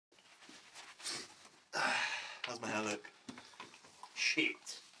How's my hair look? Shit.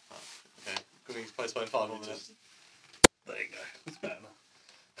 Oh, okay. Can we postpone 5 more minutes? There you go. It's better now.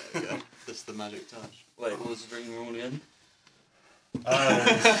 There we go. Just the magic touch. Wait, what was the drinking rule again?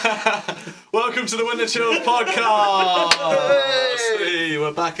 Welcome to the Winter Chills podcast! Hey,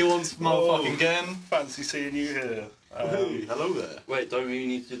 we're back here once motherfucking again. Fancy seeing you here. Hello there. Wait, don't we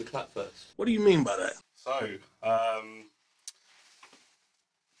need to do the clap first? What do you mean by that? So,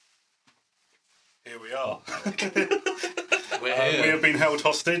 here we are. We're here. We have been held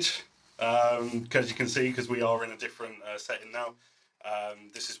hostage, as you can see, because we are in a different setting now.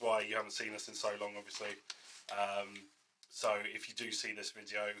 This is why you haven't seen us in so long, obviously. So if you do see this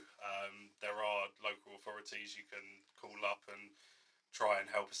video, there are local authorities you can call up and try and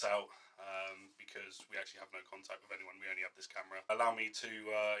help us out, because we actually have no contact with anyone. We only have this camera. Allow me to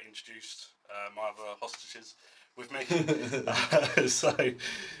introduce my other hostages with me. So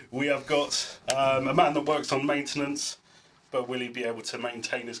we have got a man that works on maintenance, but will he be able to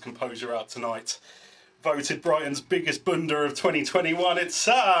maintain his composure out tonight? Voted Brighton's biggest bunda of 2021, it's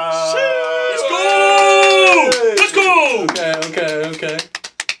Sam! Let's go! Let's go! Okay.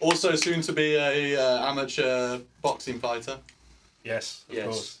 Also soon to be a amateur boxing fighter. Yes, of Yes.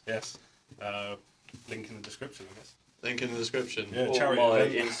 course, yes. Link in the description, I guess. Link in the description. Yeah, Or charity my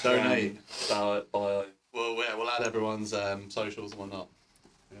event. Instagram bio. Well, yeah, we'll add everyone's socials and whatnot.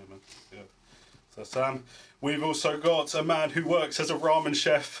 Yeah, man. Yeah. So, Sam, we've also got a man who works as a ramen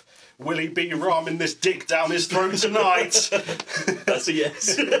chef. Will he be ramming this dick down his throat tonight? That's a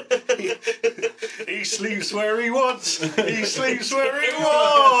yes. He sleeps where he wants. He sleeps where he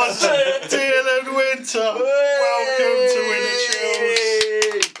wants. Dylan Winter, welcome to Winter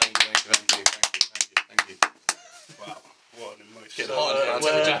Chills. Thank you. Wow, what an emotion. Get hot, man.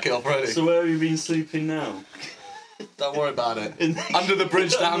 Take the jacket off already. So where have you been sleeping now? Don't worry about it. Under the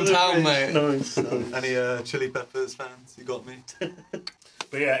bridge downtown, mate. Nice. Any Chili Peppers fans? You got me?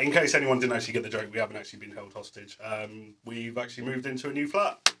 But yeah, in case anyone didn't actually get the joke, we haven't actually been held hostage. We've actually moved into a new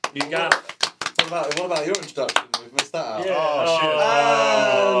flat. You got. What about your introduction? We've missed that out. Yeah.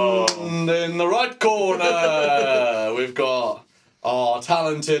 Oh, shit. And in the right corner, we've got our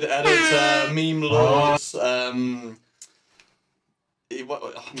talented editor, Meme Lords. He's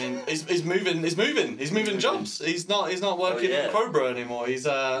moving jobs. He's not working in Crowborough anymore. He's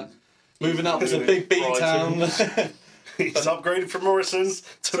moving up to Big B town. He's upgraded from Morrison's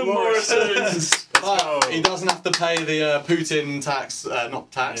to Morrison's. But he doesn't have to pay the Putin tax, the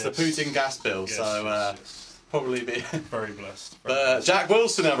Putin gas bill. Yes, so yes. probably be. Very blessed. But Jack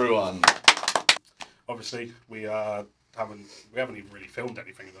Wilson, everyone. Obviously, we haven't even really filmed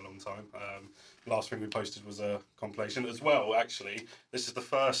anything in a long time. Last thing we posted was a compilation as well. Actually, this is the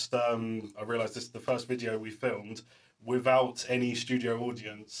first. I realised this is the first video we filmed without any studio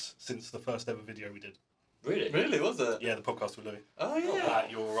audience since the first ever video we did. Really, was it? Yeah, the podcast with Louis. Oh yeah.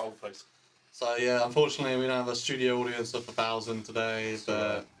 At your old place. So yeah, unfortunately we don't have a studio audience of 1,000 today,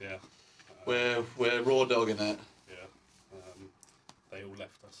 but Yeah. we're raw dogging it. Yeah. They all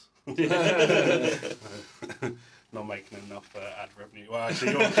left us. Not making enough ad revenue. Well,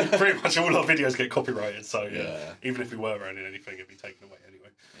 actually, pretty much all our videos get copyrighted, so yeah. Even if we were earning anything, it'd be taken away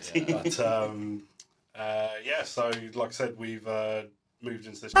anyway. Yeah. But yeah, so like I said, we've moved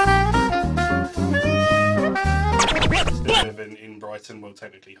into this. Still live in Brighton, well,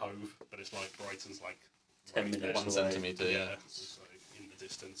 technically Hove, but it's like Brighton's like 10 right minutes there. 1 centimetre, yeah. It's like in the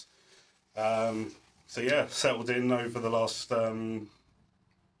distance. So yeah, settled in over the last.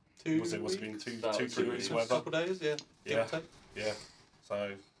 What's it been About 2, 3 2 weeks, weeks. whatever. Couple days, yeah. Yeah. Yeah.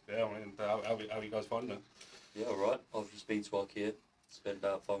 So yeah, I mean, how you guys finding it? Yeah, alright. I've just been to IKEA. Spent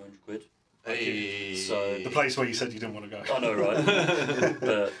about 500 quid. Hey. So The place where you said you didn't want to go. I know, right?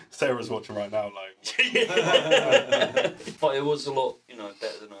 But Sarah's watching right now, like. but it was a lot,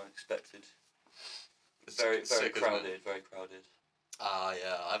 better than I expected. It's Very sick, isn't it? crowded. Very crowded. Ah,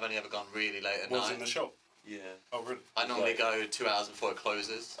 yeah. I've only ever gone really late at Was night. in the shop. Yeah. Oh really? I normally go 2 hours before it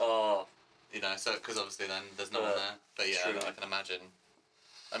closes. Oh, So because obviously then there's no one there. But yeah, True. I can imagine.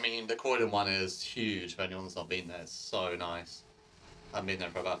 I mean, the Croydon one is huge. For anyone that's not been there, it's so nice. I've been there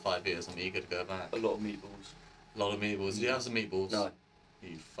for about 5 years. I'm eager to go back. a lot of meatballs. A lot of meatballs. Do you have some meatballs? No,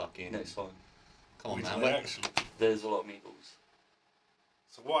 You fucking. next time. Come on, We man. did Where- actually. There's a lot of meatballs.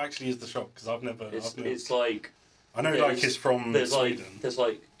 So what actually is the shop? Because I've never. It's like I know, like it's from there's Sweden. there's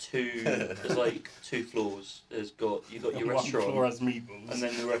two floors. You've got your One restaurant. floor has meatballs. And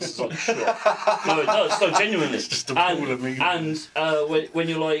then the rest is like shop. No, genuinely. It's just a pool of meatballs. And when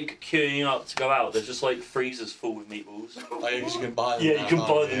you're like queuing up to go out, there's just like freezers full with meatballs. Oh, yeah, 'cause you can buy them. Yeah, now, you can can't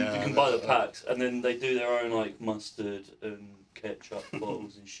buy them. Yeah, You can I buy know the that. packs, and then they do their own like mustard and ketchup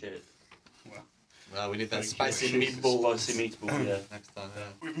bottles and shit. We need that Thank spicy you. meatball. Spicy meatball, yeah. Next time,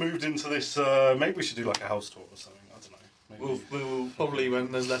 We've moved into this. Maybe we should do like a house tour or something. I don't know. Maybe. We will Probably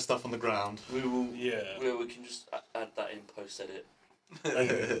when there's less stuff on the ground. We will. Yeah. We can just add that in post edit.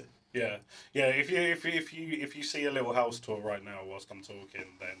 Yeah. If you see a little house tour right now whilst I'm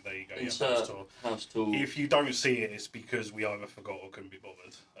talking, then there you go. Yeah, house tour. House tour. If you don't see it, it's because we either forgot or couldn't be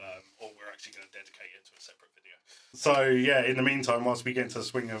bothered, or we're actually going to dedicate it to a separate video. So yeah, in the meantime, whilst we get into the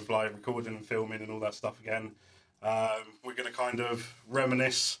swing of like recording and filming and all that stuff again, we're going to kind of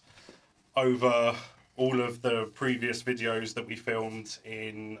reminisce over all of the previous videos that we filmed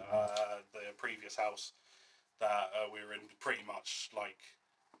in the previous house that we were in. Pretty much like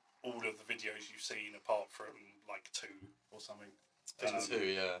all of the videos you've seen, apart from like 2 or something. 2,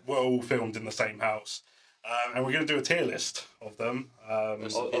 yeah. We're all filmed in the same house. And we're going to do a tier list of them.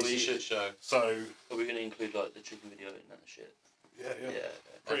 It's a shit show. So are we going to include like the chicken video in that shit? Yeah.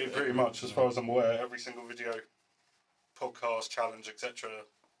 Pretty much, as far as I'm aware, every single video, podcast, challenge, etc.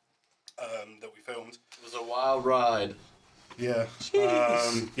 That we filmed. It was a wild ride. Yeah.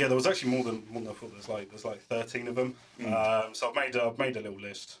 There was actually more than I thought. There's like 13 of them. So I've made a little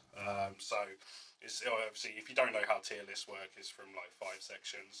list. So it's obviously, if you don't know how tier lists work, it's from like 5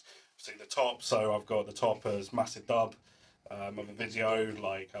 sections. See the top. So I've got the top as massive dub of a video,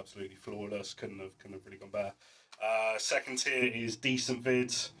 like absolutely flawless. Couldn't have really gone better. Second tier is decent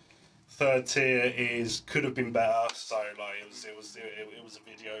vids. Third tier is could have been better. So like it was a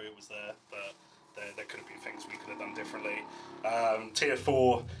video. It was there, but there could have been things we could have done differently. Tier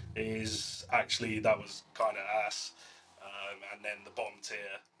 4 is actually that was kind of ass. And then the bottom tier,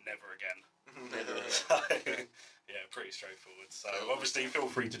 never again. So, yeah, pretty straightforward. So obviously feel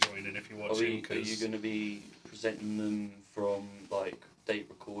free to join in if you're watching. Are you going to be presenting them from like date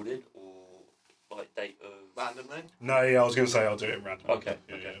recorded or like date of randomly? No, yeah, I was going to say I'll do it randomly. Okay.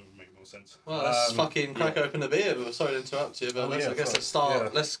 Yeah, it would make more sense. Well, let's fucking crack open a beer. But sorry to interrupt you, but let's start. Yeah.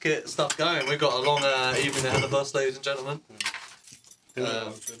 Let's get stuff going. We've got a long evening ahead of us, ladies and gentlemen. Did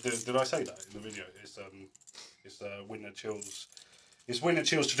I say that in the video? It's Winter Chills. It's Winter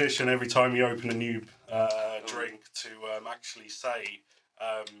Chills tradition every time you open a new drink to actually say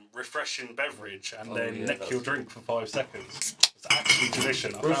refreshing beverage and then neck your drink for 5 seconds. It's actually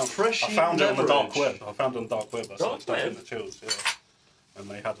tradition. I found it on the dark web. I found it on the dark web. I searched up Winter Chills, yeah. And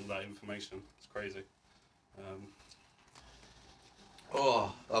they had all that information. It's crazy.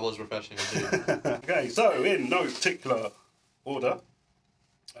 Oh, that was refreshing indeed. Okay, so in no particular order,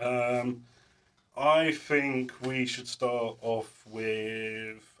 I think we should start off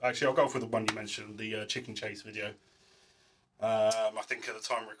with... Actually, I'll go off with the one you mentioned, the chicken chase video. I think at the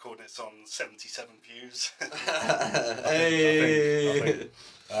time recording it's on 77 views. Hey! I think.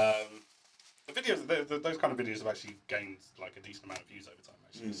 The videos, those kind of videos have actually gained like a decent amount of views over time,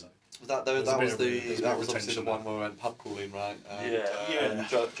 actually. So. That was obviously the one where we went pub crawling, right? And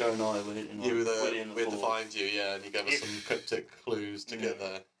Joe and I were hitting. You were there. We had to find you, and you gave us some cryptic clues to get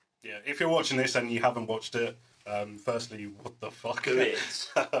there. Yeah, if you're watching this and you haven't watched it, firstly, what the fuck? Do it.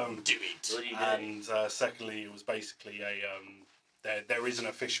 Do it. And secondly, it was basically there is an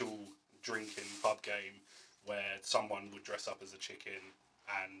official drinking pub game where someone would dress up as a chicken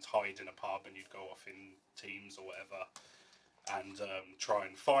and hide in a pub, and you'd go off in teams or whatever and try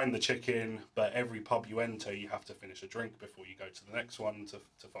and find the chicken. But every pub you enter, you have to finish a drink before you go to the next one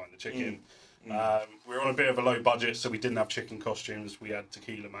to find the chicken. We were on a bit of a low budget, so we didn't have chicken costumes. We had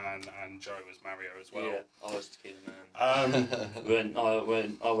Tequila Man and Joe as Mario as well. Yeah, I was Tequila Man.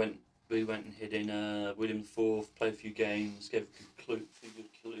 We went and hid in William IV, played a few games, gave a few good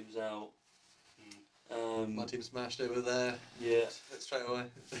clues out. My team smashed it with there. Yeah, straight away.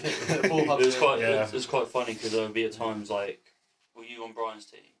 It was quite funny because there would be at times like, were you on Brian's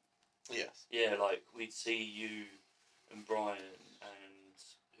team? Yes. Yeah, like we'd see you and Brian and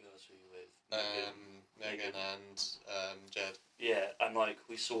who else were you with? Megan and Jed. Yeah, and like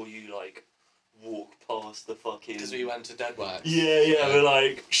we saw you like walk past the fucking. Because we went to Dead Wax. Yeah. We're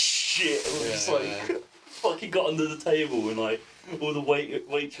like shit. We're just like fucking got under the table and like. All the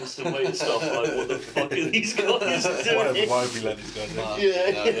waitress and waiter stuff, like, what the fuck are these guys doing? Why have we let these guys in?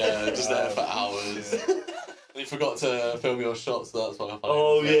 Yeah, just there for hours. You forgot to film your shots, so that's why I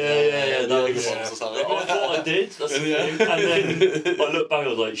found yeah. That was or something. I thought I did, that's the thing. And then I looked back, I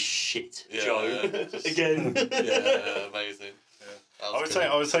was like, shit, Joe, again. Yeah, amazing. Yeah.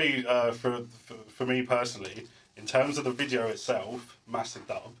 I would say, for me personally, in terms of the video itself, massive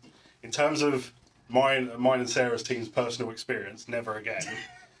dub. In terms of mine and Sarah's team's personal experience, never again.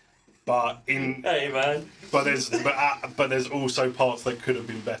 But hey man. But there's also parts that could have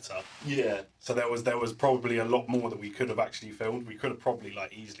been better. Yeah. So there was probably a lot more that we could have actually filmed. We could have probably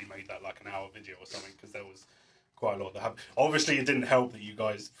like easily made that like an hour video or something, because there was quite a lot that happened. Obviously, it didn't help that you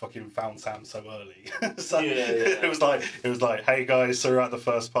guys fucking found Sam so early. So it was like, hey guys, so we're at the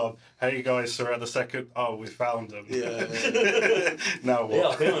first pub. Hey guys, so we're at the second. Oh, we found them. Yeah. Now what? Yeah,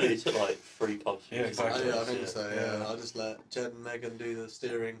 I think only took like 3 pubs. Yeah, exactly. I think so. Yeah. I just let Jed and Megan do the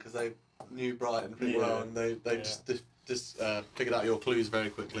steering because they knew Brighton pretty well, and they just figured out your clues very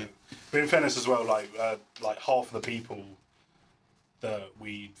quickly. But in fairness as well, like half of the people that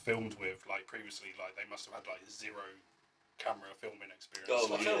we filmed with, like previously, like they must have had like 0 camera filming experience.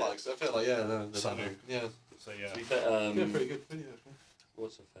 Oh, I feel like yeah, So yeah. So yeah. To be fair, Yeah, pretty good video.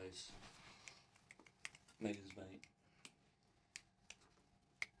 what's her face? Megan's mate.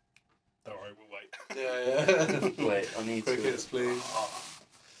 Don't worry, we'll wait. Yeah. Wait, I need Crickets, to. please.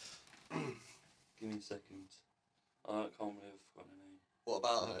 Give me a second. I can't remember her name. What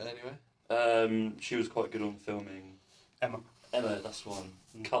about her anyway? She was quite good on filming. Emma, that's the one.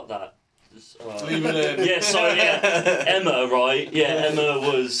 Cut that. Just, Leave it in. Yeah, sorry, yeah. Emma, right? Yeah, Emma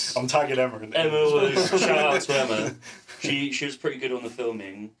was. I'm tagging Emma in there. Emma was. Shout out to Emma. She was pretty good on the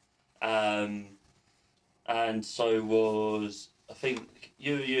filming, and so was, I think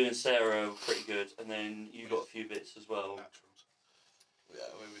you and Sarah were pretty good, and then you got a few bits as well. Naturals. Yeah,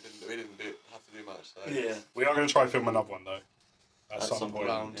 we didn't have to do much. So. Yeah. We are going to try film another one though. At some point.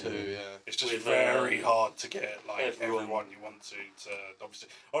 Round 2, yeah. It's just With, very hard to get like everyone you want to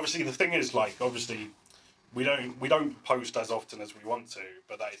obviously the thing is, like, obviously we don't post as often as we want to,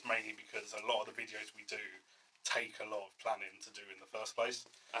 but that is mainly because a lot of the videos we do take a lot of planning to do in the first place.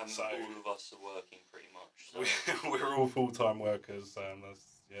 And so all of us are working pretty much. So. we're all full-time workers, and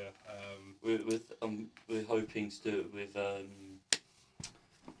We're hoping to do it with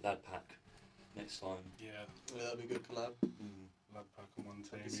Lad Pack next time. Yeah, that'd be a good collab. Lad Pack on one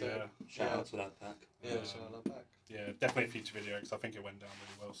team. So, Yeah. Shout out to Lad Pack. Yeah, shout out Lad Pack. Yeah, definitely a future video because I think it went down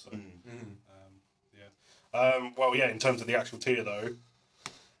really well. So Mm. well, yeah. In terms of the actual tier though,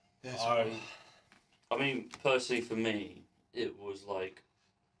 Yeah, I mean, personally for me, it was like,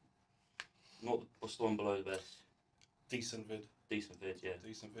 what's the one below the best? decent vid. Decent vid, yeah.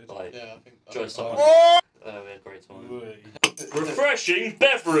 Decent vid. Like, yeah, I think. Joy Simon. Oh! We had a great time. Oi. Refreshing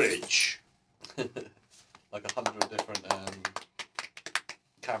beverage! Like 100 different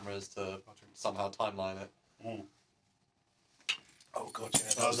cameras to somehow timeline it. Mm. Oh god, yeah.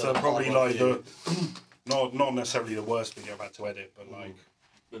 That That's was a probably hard one like the not necessarily the worst video I've had to edit, but like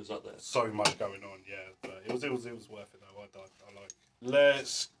It was up there. so much going on. Yeah, but it was worth it though. I like.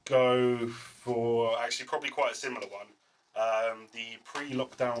 Let's go for actually probably quite a similar one. The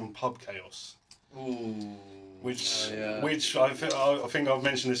pre-lockdown pub chaos. Ooh. Which yeah. I think I've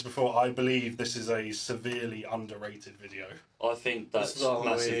mentioned this before. I believe this is a severely underrated video. I think that's This is our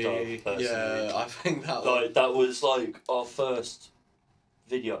massive way- dub, personally. Yeah, I think that Like, that was like our first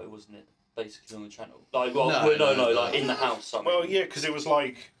video, wasn't it? Basically on the channel. Like, well, no, like in the house somewhere. Well, yeah, because it was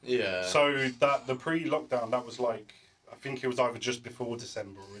like Yeah. so that the pre-lockdown that was like I think it was either just before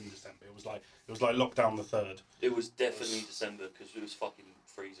December or in December. It was like lockdown the 3rd. It was definitely December because it was fucking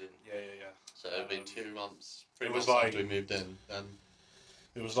freezing. Yeah. So it'd been 2 months. 3 It was months like- after we moved in. Then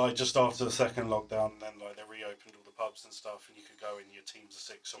It was like just after the second lockdown, and then like they reopened all the pubs and stuff, and you could go in your teams of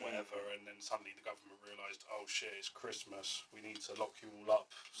 6 or whatever, and then suddenly the government realised, oh shit, it's Christmas, we need to lock you all up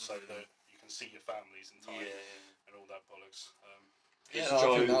so that you can see your families in time and all that bollocks. Yeah,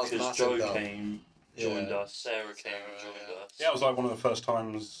 I think that was Because massive, Joe though. came, joined Yeah. us, Sarah came and joined yeah. us. Yeah, it was like one of the first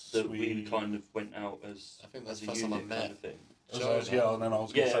times that we kind of went out as I think that's as a the first time I unit met. kind of thing. yeah, and then I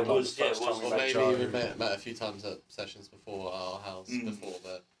was going to Yeah, say it like was- the first yeah, it time was. we Or met maybe Joe. we met a few times at sessions before at our house before,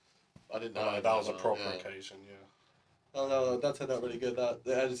 but I didn't know. That was a him that proper well, yeah. occasion, yeah. Oh no, that turned out really good. That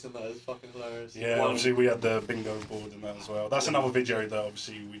the editing that is fucking hilarious. Yeah, obviously we had the bingo board and that as well. That's another video that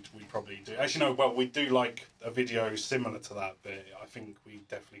obviously we probably do. Actually, no, well, we do like a video similar to that, but I think we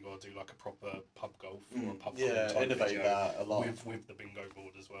definitely got to do like a proper pub golf or a pub Yeah, type innovate video that a lot. with the bingo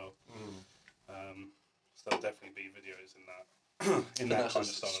board as well. Mm. So there'll definitely be videos in that in that kind of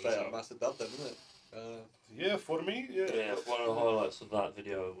style as Straight up well. massive dub then, isn't it? Yeah, for me, yeah. Yeah, one of the highlights of that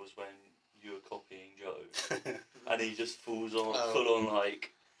video was when you were copying Joe, and he just falls on, full on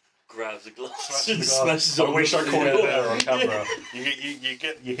like, grabs a glass and smashes it. I wish I caught it floor. there on camera.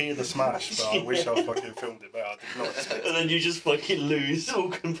 You hear the smash, but I wish I fucking filmed it better. I did not expect And then you just fucking lose all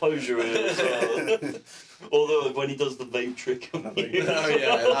composure in it as well. Although when he does the vape trick on you. Oh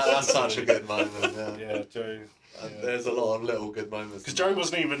yeah, that's such a good moment. Yeah. Yeah, Joe. There's a lot of little good moments. Because Joe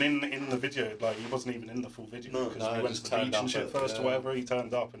wasn't even in the video, like he wasn't even in the full video. Because we went to the beach and shit first or whatever. He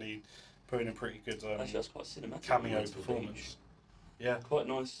turned up and he put in a pretty good actually, that's quite cinematic cameo performance. Yeah, quite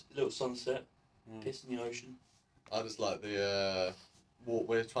nice little sunset, piss in the ocean. I just like the what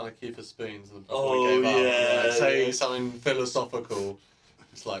we're trying to keep as spoons before we gave up. Saying something philosophical.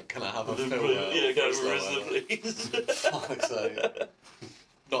 It's like, can I have a film? Yeah, go for Rizzler, please. Fuck's sake.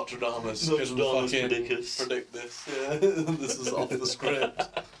 Nostradamus couldn't fucking predict this. Yeah, this is off the script.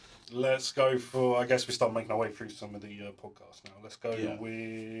 Let's go for. I guess we start making our way through some of the podcasts now. Let's go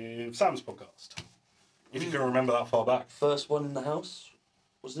with Sam's podcast. If you can remember that far back. First one in the house,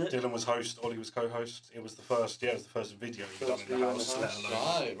 wasn't it? Dylan was host, Ollie was co-host. It was the first. Yeah, it was the first video done in the house. Let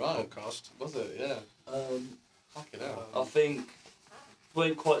alone right. Podcast. Was it? Yeah. Fucking hell. I think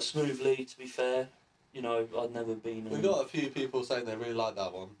went quite smoothly. To be fair, you know, I'd never been. We got a few people saying they really like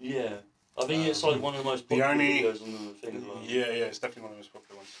that one. Yeah, I think it's like one of the most popular videos on the thing. Yeah, it's definitely one of the most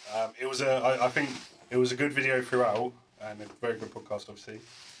popular ones. It was I think it was a good video throughout and a very good podcast, obviously.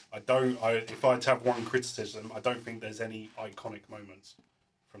 If I had to have one criticism, I don't think there's any iconic moments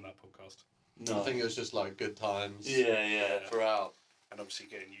from that podcast. No, I think it was just like good times. Yeah. Throughout, and obviously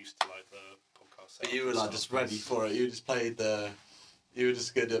getting used to like the podcast. But you were like just ready for it. You just played you were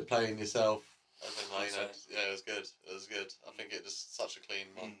just good at playing yourself. And then, like, it was good. It was good. I think it just such a clean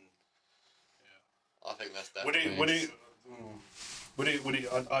one. Yeah. I think that's definitely. Would it?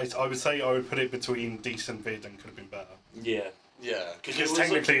 I would say I would put it between decent vid and could have been better. Yeah. Yeah. Because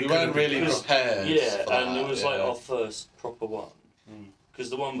technically we weren't really prepared. Yeah, and it was like our first proper one.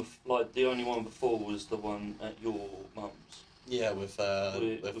 Because the one, the only one before was the one at your mum's. Yeah, with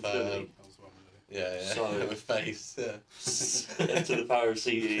Lily. Yeah. So, with face. Yeah. To the power of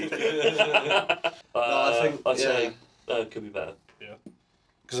CD. I think I'd say could be better. Yeah.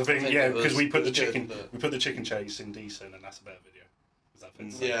 Because I think because we put the chicken chase in decent, and that's a better video. Does that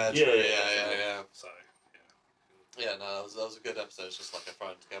fit? Yeah. Yeah. So. Yeah, no, that was a good episode. It's just like a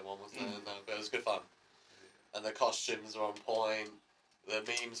throwing together one, wasn't it? No, but it was good fun. And the costumes were on point. The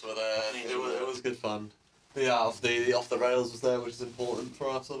memes were there. It was good fun. But yeah, off the rails was there, which is important for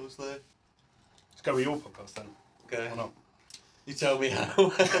us, obviously. Let's go with your podcast then. Okay. Why not? You tell me how.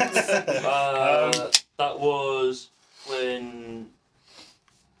 That was when.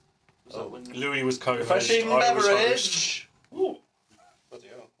 Louis was co-host. Refreshing beverage. Ooh. Bloody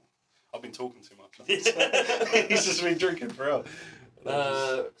hell. I've been talking too much. He's just been drinking forever.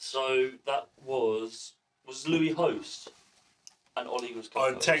 So that was Louis host, and Ollie was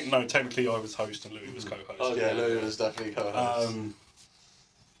co-host. Technically I was host and Louis was co-host. Oh, yeah, Louis was definitely co-host.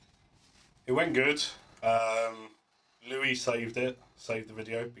 It went good. Louis saved the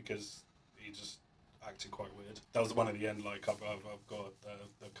video because he just acted quite weird. That was the one at the end. Like I've got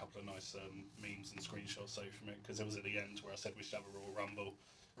a couple of nice memes and screenshots saved from it because it was at the end where I said we should have a Royal Rumble.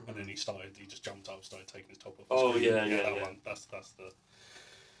 And then he just jumped up, started taking his top off. Oh yeah, that one. That's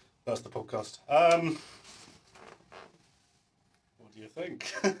the podcast. What do you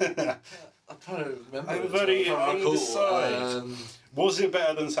think? I'm trying to remember. I'm very undecided. Was it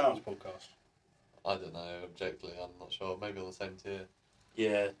better than Sam's podcast? I don't know. Objectively, I'm not sure. Maybe on the same tier.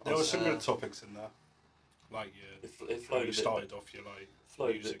 Yeah, there were some good topics in there. Like it flowed you started off your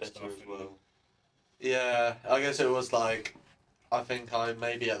music stuff as well. Yeah, I guess it was like. I think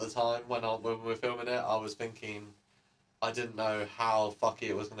maybe at the time when we were filming it, I was thinking I didn't know how fucky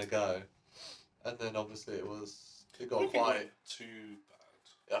it was going to go. And then obviously it got quite... too bad.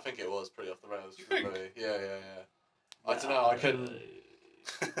 Yeah, I think it was pretty off the rails. Really. Yeah. I don't know, I couldn't...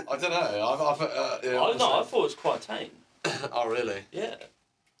 I don't know. I thought it was quite tame. Oh, really? Yeah.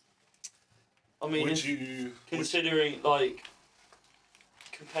 I mean, considering,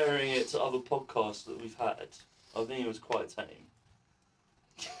 comparing it to other podcasts that we've had, I think it was quite tame.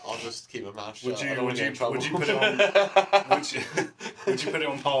 I'll just keep my mouth shut. Would you put it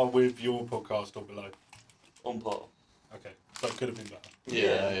on par with your podcast or below? On par. Okay, so it could have been better.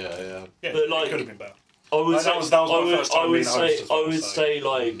 Yeah. But it could have been better. I would say, that was my first time being a host as well, I would say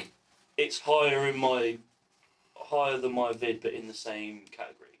it's higher than my vid, but in the same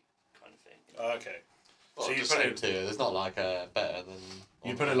category, kind of thing. Okay. Well, so you put it tier. There's not like a better than.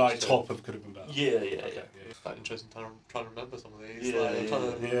 You put it top of could have been better. Yeah. It's quite interesting trying to remember some of these.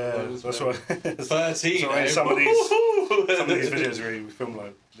 That's what. 13. Some of these videos we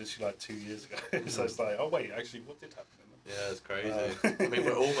filmed literally 2 years ago. So it's like, oh wait, actually, what did happen? Yeah, it's crazy. I mean,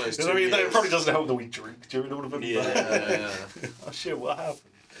 we're almost. It probably doesn't help that we drink during all of them. Yeah. Oh shit! What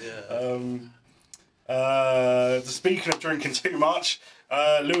happened? Yeah. Speaking of drinking too much,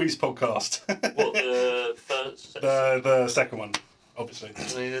 Louis' podcast. What the first? The second one. obviously.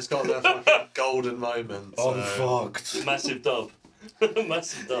 I mean, it's got their fucking golden moment. I'm So. fucked. Massive dub.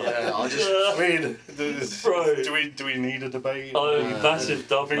 Massive dub. Yeah, I just. I mean, Bro. do we need a debate? Oh, massive I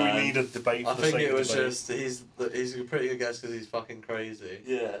dub, think man. we need a debate. I for the think sake it of was debate. just he's a pretty good guess because he's fucking crazy,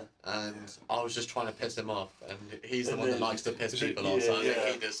 Yeah. and I was just trying to piss him off, and he's the And one that then- likes to piss Is it- people off. So I yeah.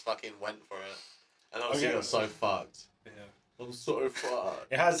 think he just fucking went for it, and obviously yeah. got so fucked. Yeah. I'm so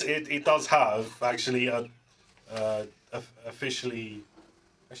fucked. It does have actually a officially.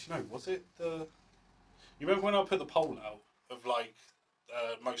 Actually, no. Was it the? You remember when I put the poll out of like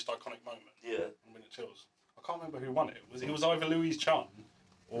most iconic moment? Yeah. On Minute Chills. I can't remember who won it. It was either Louise Chan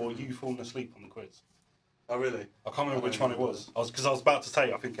or you falling asleep on the quiz. Oh really? I can't remember I which don't one it remember. was. I was about to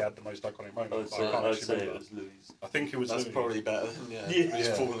say I think it had the most iconic moment. I would but I can't say actually it remember. was Louise. I think it was That's Louise. probably better than yeah. Yeah. He's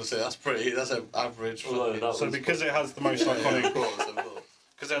Yeah. falling asleep. That's an average. Although fucking- that So was because it has the most Yeah, yeah, iconic, of course, of course.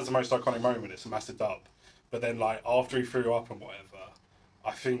 because it has the most iconic moment, it's a massive dub. But then like after he threw up and whatever,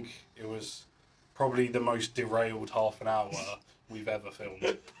 I think it was probably the most derailed half an hour we've ever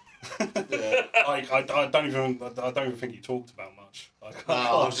filmed. Yeah. Like I don't even think you talked about much. I can't,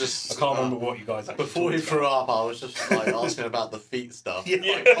 I was just. I can't remember what you guys actually Before he talked threw about. up, I was just like asking about the feet stuff. Yeah.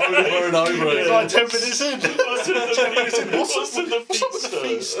 Like, over and over It's again. like 10 minutes in. What's with the 10 minutes in. feet? What's What's up with the what's up with the feet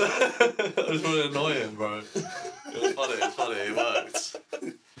feet stuff? stuff? It was really annoying, bro. It was funny. It was funny. It worked.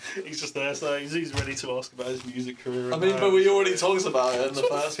 He's just there, so he's ready to ask about his music career. I and mean, that. but we already talked about it in the That's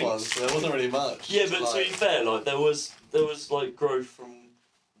what first the one, feet- so there wasn't really much. Yeah, but to like, be fair, like there was like growth from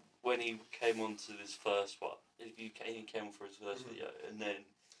when he came onto this first one. He came on for his first video, and then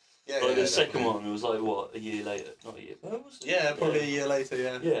yeah, like yeah, the second definitely. one, it was like what, a year later? Not a year. Where was it? Yeah, probably a year later.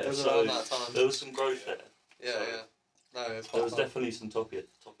 Yeah. Yeah, It was so around that time. there was some growth there. Yeah, so yeah. No, it's There was fine. definitely some topics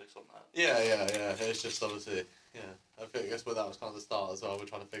on that. Yeah. It's just obviously, yeah. I think I guess that was kind of the start as well. We're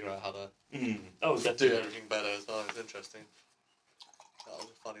trying to figure out how to Oh, do definitely. everything better as well. It's interesting. That was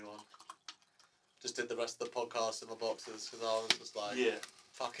a funny one. Just did the rest of the podcast in my boxes because I was just like, Yeah.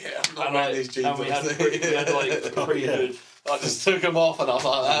 fuck it, I'm not And, wearing like, these jeans. and we had honestly. like pretty Yeah. good. I just took them off and I was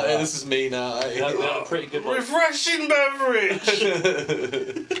like, hey, this is me now. We had a pretty good. Like, Refreshing beverage.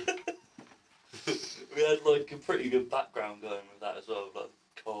 we had like a pretty good background going with that as well, like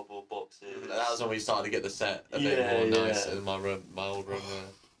cardboard boxes. That was when we started to get the set a bit Yeah, more nice yeah. in my room, my old room.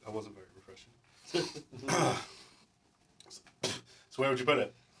 That wasn't very refreshing. So where would you put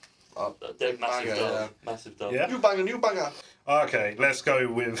it? Dead massive Banger, dub. yeah. Massive dub. Yeah? New banger. Okay, let's go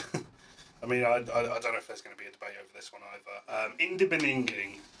with. I mean, I don't know if there's going to be a debate over this one either.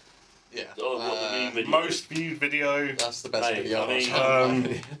 Indibininging. Yeah. Oh, what, the meme video? Most viewed video, That's the best Mate, video. I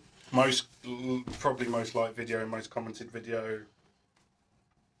mean, I've seen. probably most liked video, most commented video,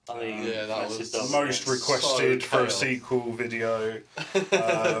 I mean, Yeah, that massive was dub. most so requested for a chaos. sequel video,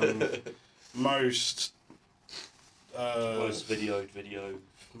 most. Most videoed video.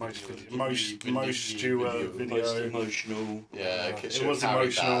 Most Video. Stewart Most video. emotional. Yeah, It should was have carried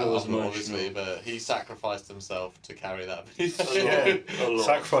emotional. that, It was obviously, emotional. but he sacrificed himself to carry that video. Yeah, A lot.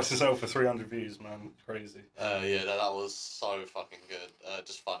 sacrificed himself for 300 views, man. Crazy. Yeah, that was so fucking good.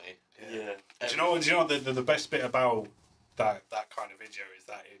 Just funny. Yeah. Do you know what the best bit about that kind of video is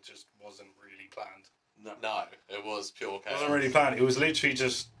that it just wasn't really planned. No. No, it was pure It chaos. wasn't really planned. It was literally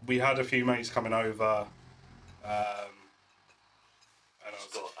just we had a few mates coming over. And I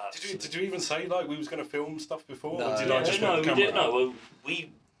Just was, got did you absolute- even say like we was going to film stuff before? No, or did yeah, I just no, put we the camera didn't. out? No, well, we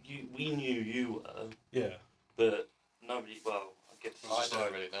knew you were, Yeah. but nobody. Well, I guess. I just don't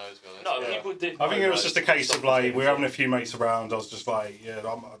like- really know, to be honest. No, Yeah. people did. I think know, it was like, just a case of stuff like was we're going having a few mates around. I was just like, yeah,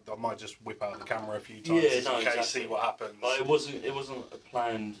 I might just whip out the camera a few times Yeah, just no, in case, exactly. see what happens. Like, it wasn't a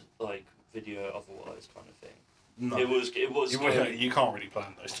planned like video otherwise kind of thing. No. It was. You can't really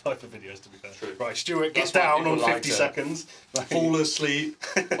plan those type of videos, to be fair. True. Right, Stuart, That's get why down people on liked 50 it. seconds. Fall asleep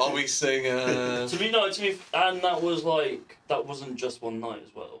while we sing. To me, and that wasn't just one night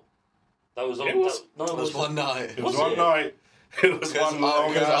as well. That was. It was- no, It was one night. It was Was one it? night. It was Because one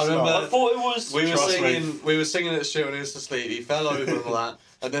long I ass remember- night. I thought it was. We were Trust me. We were singing at Stuart when he was asleep. He fell over and all that,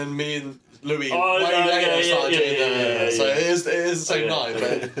 and then me and Louis Oh, way yeah, later yeah, started yeah, doing yeah, that. yeah, So yeah. it is the same Oh, night,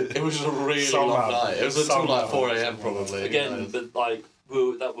 yeah. but it was just a really Somehow. long night. It was until like Somehow. 4 a.m. probably. Again, but like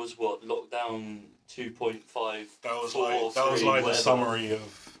that was what lockdown 2.5. That was 4, like that was 3, like the whatever. summary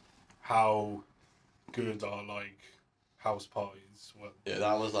of how good our like house parties were Yeah,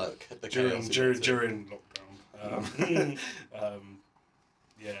 that was like the during chaos. during lockdown.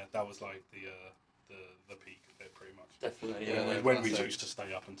 Yeah, that was like the peak of it pretty much. Definitely. Yeah, Yeah. no, When we classic. used to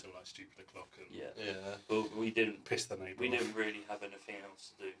stay up until like stupid o'clock and Yeah. Yeah. But we didn't. piss the neighbour We off. didn't really have anything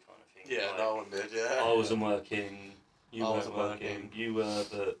else to do, kind of thing. Yeah, Like, no one did. Yeah. I wasn't working. You I weren't wasn't working. working. You were,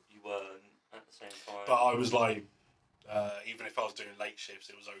 but you weren't at the same time. But I was like even if I was doing late shifts,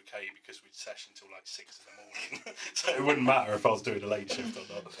 it was okay because we'd session till like 6 in the morning. So it wouldn't matter if I was doing a late shift or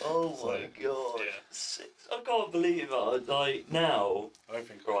not. Oh So, my god. yeah. 6. I can't believe it. Like, now, I don't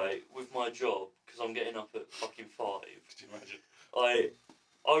think right, with my job, because I'm getting up at fucking 5, Could you imagine?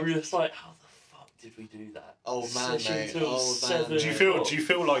 I'm just like, how the fuck did we do that? Old man, Session mate. till Old man. 7 Do you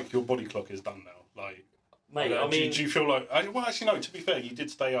feel like your body clock is done now? Like, Mate, I mean... do you feel like... Well, actually, no, to be fair, you did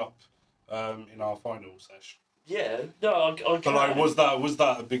stay up in our final session. Yeah, no, I But like, was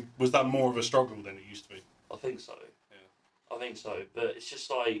that more of a struggle than it used to be? I think so. Yeah. I think so, but it's just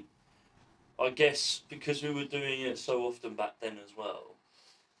like, I guess because we were doing it so often back then as well,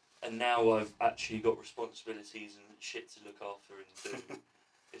 and now I've actually got responsibilities and shit to look after and do.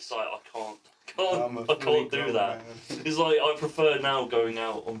 It's like I can't do that. Man. It's like I prefer now going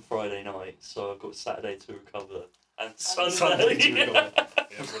out on Friday night, so I've got Saturday to recover and Sunday to recover.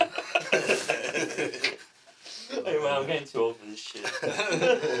 Hey man, I'm getting too old for this shit.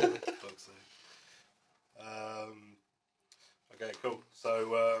 Okay, cool. So,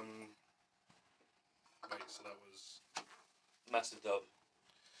 wait, so that was massive dub.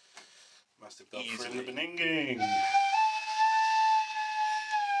 Massive dub for Easily. in the Beninging.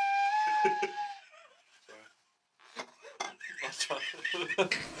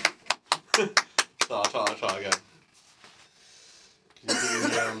 I'll try again.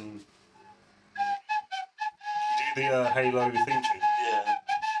 Can you do the Halo theme tune? Yeah.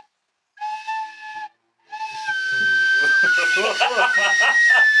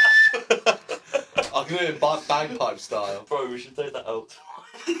 I can do it bagpipe style. Bro, we should take that out.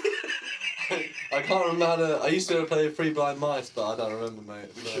 I can't remember. I used to play Three Blind Mice, but I don't remember, mate.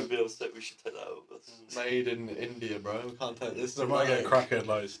 We should be able to. We should take that out. That's... Made in India, bro. We can't take this. So might get a crackhead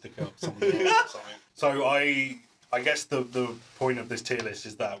like stick up someone else or something. So I guess the point of this tier list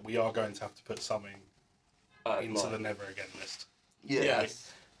is that we are going to have to put something into the Never Again list. Yeah.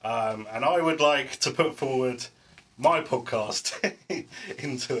 Yes. And I would like to put forward my podcast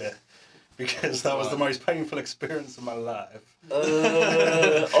into it because that was the most painful experience of my life.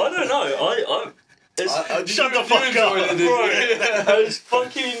 I don't know. Shut the fuck up! Bro, as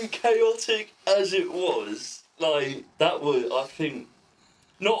fucking chaotic as it was, like that was. I think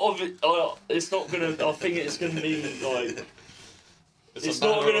not of it. It's not gonna. I think it's gonna be like. It's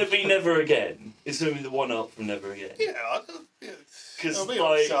not gonna be Never Again. It's gonna be the one up from Never Again. Yeah, because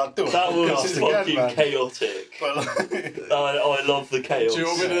like that was fucking chaotic. I love the chaos. Do you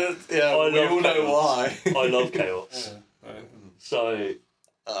want me to? Yeah, we all know why. I love chaos. Yeah, right. So.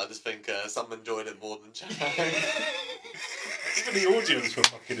 I just think some enjoyed it more than Jack. Even the audience were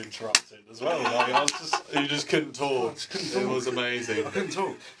fucking interrupted as well. Like, I was just, you just couldn't talk. It was amazing. I couldn't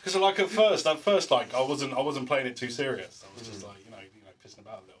talk because, like, at first, like, I wasn't playing it too serious. I was just like, you know, pissing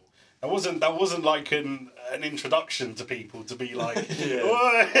about a little. That wasn't like an introduction to people to be like,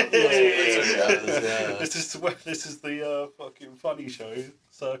 Yeah. This is the fucking funny show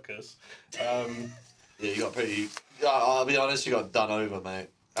circus. Yeah, you got pretty. I'll be honest, you got done over, mate.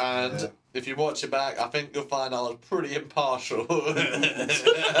 And if you watch it back, I think you'll find I was pretty impartial.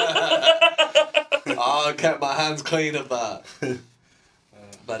 I kept my hands clean of that.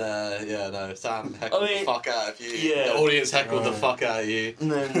 But yeah, no, Sam heckled the fuck out of you. Yeah. The audience heckled the fuck out of you.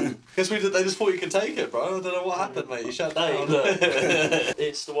 No. Because they just thought you could take it, bro. I don't know what happened, mate. You shut down. Hey, look,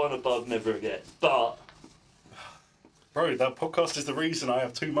 it's the one above Never Again. But bro, that podcast is the reason I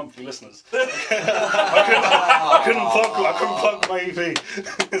have 2 monthly listeners. I couldn't plug my EP.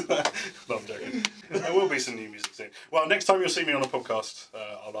 No, I'm joking. There will be some new music soon. Well, next time you'll see me on a podcast,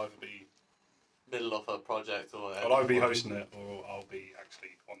 I'll either be middle of a project or whatever. I'll either be hosting it or I'll be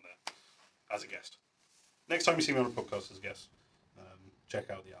actually on there as a guest. Next time you see me on a podcast as a guest, check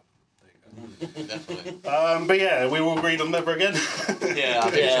out the app. Definitely. But yeah, we will read on Never Again. Yeah, I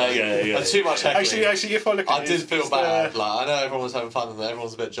think so. There's too much heckling. Actually, if I look at I did feel bad. Like, I know everyone was having fun and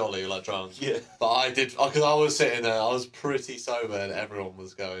everyone's a bit jolly, like drunk. Yeah. But I did, because I was sitting there, I was pretty sober and everyone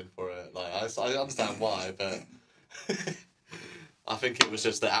was going for it. Like, I understand why, but I think it was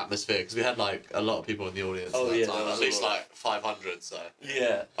just the atmosphere, because we had like a lot of people in the audience at that time, at least like 500. So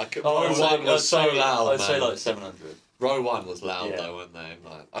yeah, row one was so loud. I'd say like 700. Row one was loud though, weren't they?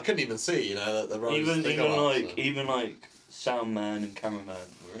 Like, I couldn't even see, you know, the rows. Even like sound man and cameraman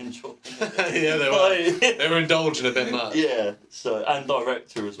were enjoying it. Yeah, they were. They were indulging a bit much. Yeah. So and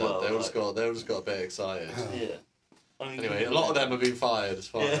director as well. They all just got a bit excited. Yeah. I mean, Anyway, a lot of them have been fired. It's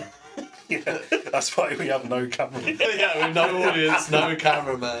fine. Yeah. Yeah, that's why we have no camera. Yeah, with no audience, no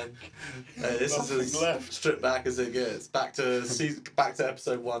cameraman. This Nothing is as left. stripped back as it gets. Back to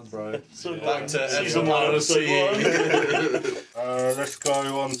episode 1, bro. Episode Back one. to Season episode 1 of CE. Let's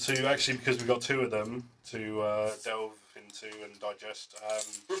go on to, actually, because we got 2 of them, to delve into and digest.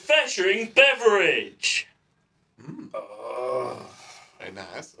 Refreshing beverage. Very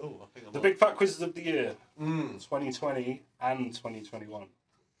nice. Oh, I think The Big Fat Quizzes of the Year, Mm. 2020 and 2021.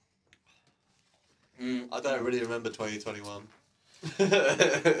 I don't really remember 2021.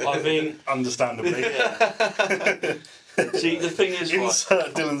 I think. Understandably. Yeah. See, the thing is, right,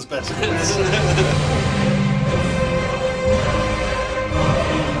 Insert Dylan's best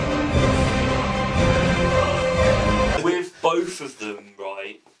with both of them,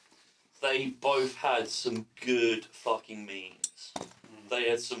 right, they both had some good fucking memes. They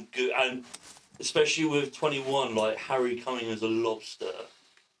had some good, and especially with 21, like Harry coming as a lobster,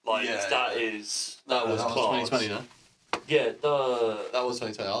 like Yeah, that yeah. is that was class. 2020, no? Yeah, That was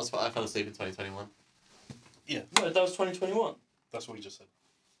 2020. I fell asleep in 2021. no, that was 2021. That's what we just said.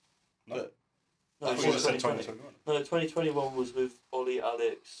 No, But- No, I it thought you was just said 2020. 2021. No, 2021 was with Ollie,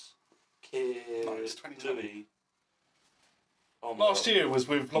 Alex, Kid, No, it's 2020. Louis. Oh my Last God. year was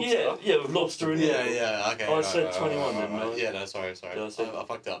with Lobster. Yeah, with Lobster and Yeah, Neil. yeah, okay. I said 21 then, no? Yeah, no, sorry. Yeah, I said- I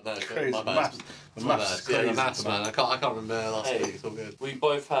fucked up. No, Crazy. my bad. Maths. The My maths is bad. Yeah, the crazy maths, tonight. man. I can't remember last Hey. week. It's all good. We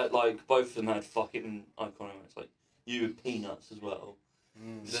both had, like, both of them had fucking iconic moments. Like, you with Peanuts as well.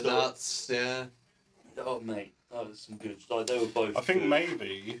 The So- nuts, yeah. Oh, mate, that was some good. Like, they were both I think good.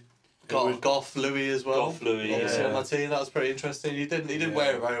 maybe. Goff Louis as well. Goff Louis, Obviously yeah. on my team, that was pretty interesting. He didn't Yeah.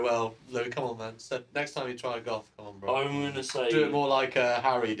 wear it very well. Louis, come on, man. So next time you try Goff, come on, bro. I'm going to say... Do it more like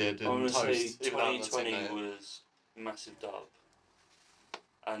Harry did in I'm going to say Toast. even though I'm not 2020 saying that. was massive dub.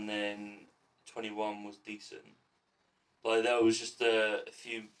 And then 21 was decent. Like, there was just a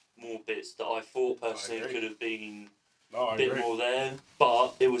few more bits that I thought personally agree. could have been No, I a bit agree. more there,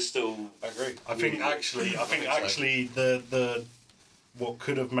 but it was still... I agree. I Really think good. actually, the what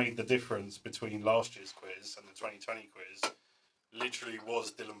could have made the difference between last year's quiz and the 2020 quiz literally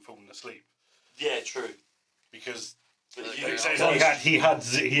was Dylan falling asleep, Yeah, true. because But Okay. you He he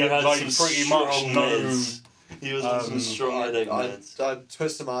had like some pretty much strong no. meds. He was on some strong headache meds. I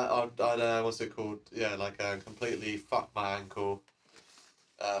twisted my, what's it called? Yeah, like completely fucked my ankle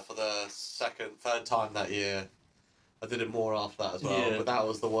for the third time that year. I did it more after that as well, Yeah. but that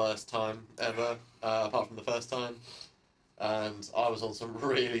was the worst time ever, apart from the first time. And I was on some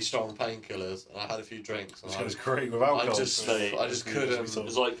really strong painkillers, and I had a few drinks. And It was great with alcohol. I just couldn't. It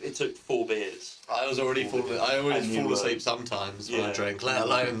was like, it took 4 beers. I was already falling. I already And you fall were- asleep sometimes when I Yeah. drink. Let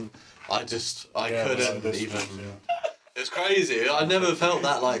alone, I Yeah, couldn't this even. was, yeah. It's crazy. I never felt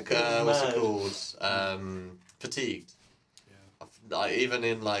that like what's it Mad. called? Fatigued. Yeah. Even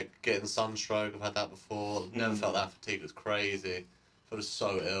in like getting sunstroke, I've had that before. Never felt that fatigue. It was crazy. I was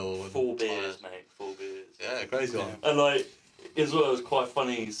so ill. And 4 tired. beers, mate. 4 beers. Yeah, crazy one. And like, as well, it was quite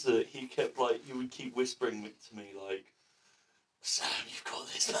funny is that he kept like, he would keep whispering to me like, Sam, you've got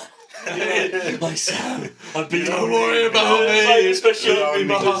this, man. Like, Sam, I've been. Don't worry about me. Like, especially Don't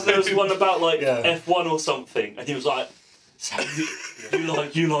because there was one about like Yeah. F1 or something, and he was like, Sam, you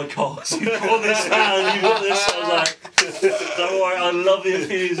like cars. You've got this, man. You've got this. I was like, don't worry, I love the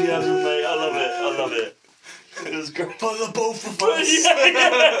enthusiasm, mate. I love it. I love it. It was great. For the both of us.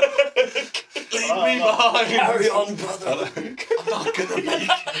 Yeah. Leave me behind. Carry on, brother. I'm not gonna make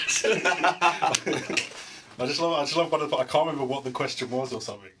it. I just love one of the, I can't remember what the question was or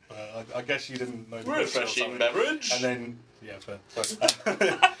something. I guess you didn't know the question or Refreshing something. beverage. And then yeah, fair.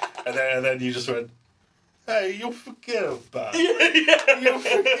 and then you just went, hey, you'll forget about it. You'll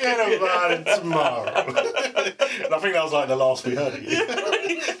forget about it tomorrow. And I think that was like the last we heard of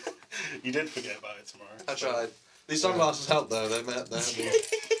you. You did forget about it tomorrow. I tried. These sunglasses help though. They help me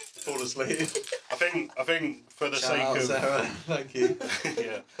fall asleep. I think for the Shout out, sake of Sarah. Thank you.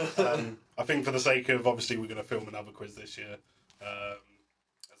 yeah, I think for the sake of obviously we're going to film another quiz this year,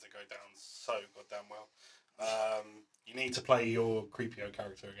 as they go down so goddamn well. You need to play your Creepio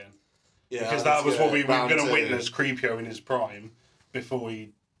character again, Yeah, because that was what we were Round going to two. witness Creepio in his prime before he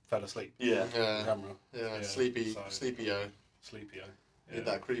fell asleep. Yeah. On Yeah, camera. yeah, Yeah, sleepy, so- sleepy-o. Sleepio. Did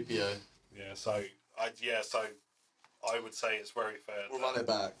that creepy-o. Yeah. So I would say it's very fair. We'll that run it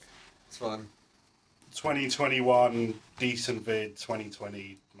back. It's fine. 2021 decent vid,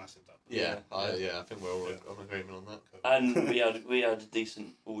 2020 massive dub. Yeah, I think we're all on agreement on that. And we had a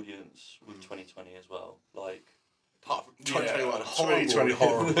decent audience with 2020 as well. Like, Apart from Yeah, 2021, horrible. 2020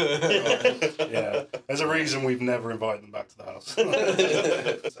 horrible. Yeah, there's a reason we've never invited them back to the house.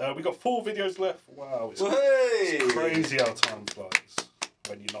 We got 4 videos left. Wow, it's Hey! crazy how time flies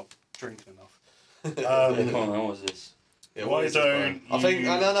when you're not drinking enough. come on, what was this? Yeah, Why what is this, don't bro? I think you-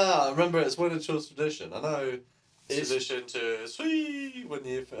 no. Remember, it's Winnetill's tradition. I know it's It's- tradition to sweet when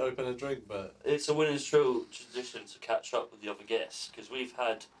you open a drink, but It's a winner's true tradition to catch up with the other guests because we've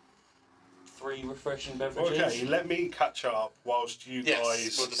had 3 refreshing beverages. Okay, let me catch up whilst you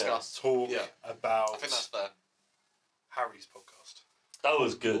guys we'll discuss. talk Yeah. about I think that's fair. Harry's podcast. That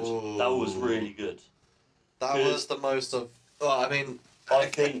was good. Ooh. That was really good. That Good. was the most of. Well, I mean, I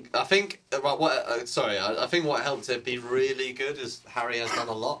think I think I think what helped it be really good is Harry has done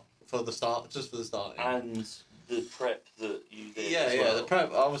a lot for the start, just for the start. and the prep that you did. Yeah, as yeah. well. The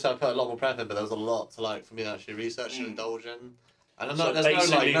prep. Obviously, I put a lot more prep in, but there was a lot to for me to actually research and indulge in. And I'm So not, there's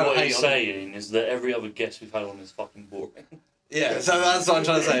basically, no what hate he's on- saying is that every other guest we've had on is fucking boring. Yeah, so that's what I'm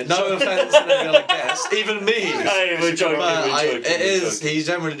trying to say. No offense to any other guests, even me. Hey, we're joking. But We're joking. it we're is. joking. He's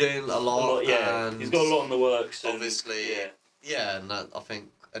generally doing a lot. Yeah, and he's got a lot in the works. And, obviously, yeah. Yeah, and that, I think,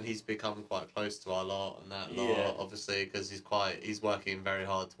 and he's become quite close to our lot and that lot, Yeah. obviously, because he's working very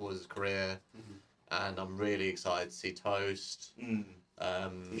hard towards his career, and I'm really excited to see Toast. You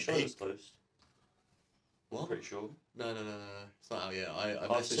showed us Toast. What? Pretty sure. No, it's not out yet. I I've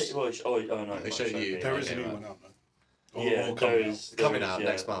messaged. seen, oh no, They it's showed not you. There me. is a Okay, new right. one out now. Yeah, Or Coming out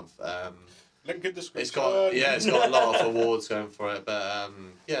next month. Link in description. It's got it's got a lot of awards going for it, but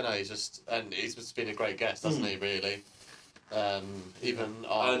yeah, no, he's just been a great guest, hasn't he? Really, even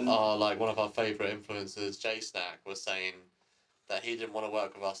our like one of our favourite influencers, Jay Snack, was saying that he didn't want to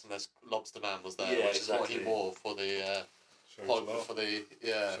work with us unless Lobster Man was there, Yeah, which is what he exactly. wore for the Shows a lot. for the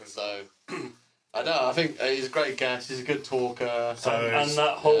yeah. Shows So I know. I think he's a great guest. He's a good talker. So And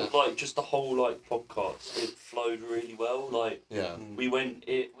that whole yeah. like just the whole like podcast, it flowed really well. Like Yeah.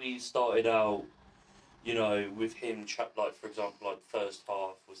 we started out, you know, with him chat. Like for example, like the first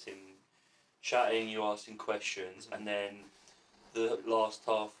half was him chatting, you asking questions, and then the last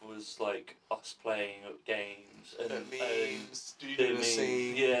half was like us playing at games and memes, doing doing a memes.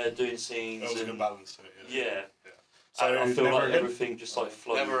 scene. Yeah, doing scenes. That was a good and, balance to it. yeah. So And I feel never like again? everything just like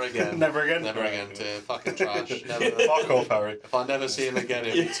flowed. Never again. Never again? Never Right, again. good. To fucking trash. Never. Fuck off, Harry. If I never see him again,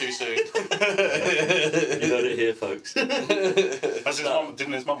 it'll be too soon. You heard it here, folks. That's his mum,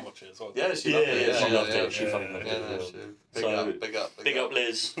 didn't his mum watch it as well? Yeah, she loved it. she loved yeah, it. She fucking loved Yeah, it. no, as she, well. big So, up, Big up,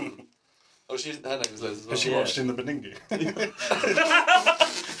 Liz. Oh, her name's Liz as well. Has she Yeah. watched in the Beninghi?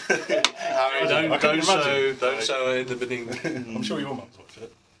 Harry, I couldn't imagine. don't show her in the beginning. I'm sure your mum's watched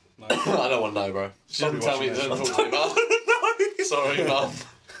it. No. I don't want to know, bro. She didn't tell me. Probably Don't watching talk to me, Mum. Sorry, Mum.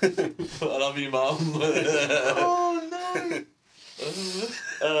 I love you, Mum. Oh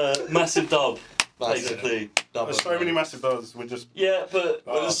no! Massive dub, Massive. basically. There's so many massive does. We're just. Yeah, but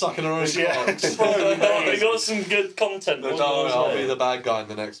We're just sucking our own Yeah. cocks. we got some good content. No, What don't worry, was I'll that? be the bad guy in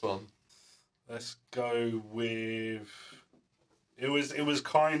the next one. Let's go with. It was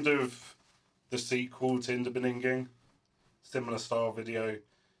kind of the sequel to In the Beninging. Similar style video.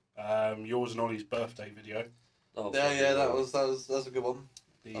 Yours and Ollie's birthday video. Oh, Yeah, that's a good one.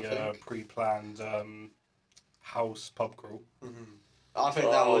 The I think. pre-planned house pub crawl. I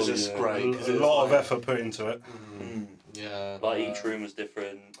think that was just yeah. great. A 'cause it was lot of like- effort put into it. Mm. Yeah. Like each room was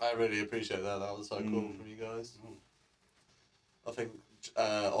different. I really appreciate that. That was so cool from you guys. I think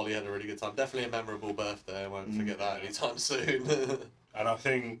Ollie had a really good time. Definitely a memorable birthday. I won't forget that anytime soon. And I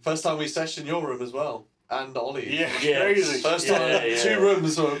think. First time we sessioned in your room as well. And Ollie. Yeah, Yeah. crazy. First time Yeah. 2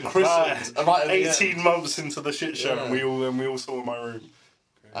 rooms were christened. Right at the 18 end. months into the shit show, Yeah. and we all saw my room.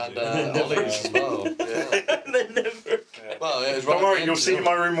 And Never Ollie as well. Yeah. They never. Well, it was right Don't at worry, the you'll end, see yeah.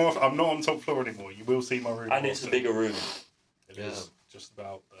 my room more. I'm not on top floor anymore. You will see my room. And more it's a often. bigger room. It Yeah. is just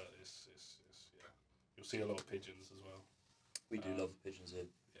about, but it's yeah. You'll see a lot of pigeons as well. We do love pigeons here.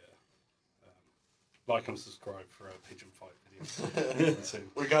 Like and subscribe for a pigeon fight video. Soon.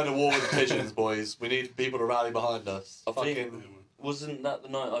 We're going to war with pigeons, boys. We need people to rally behind us. I think- Fucking. Wasn't that the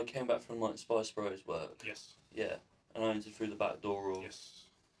night I came back from like Spice Bros work? Yes, Yeah, and I entered through the back door. Or yes,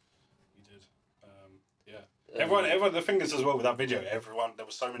 you did. Yeah. Everyone. The thing is as well with that video, there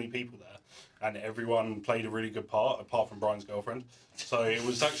were so many people there, and everyone played a really good part, apart from Brian's girlfriend. So it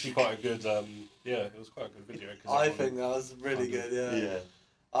was actually quite a good. It was quite a good video. 'Cause I everyone- think that was really good, yeah. Yeah.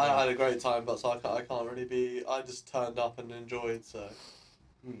 I had a great time, but so I can't really be. I just turned up and enjoyed, so.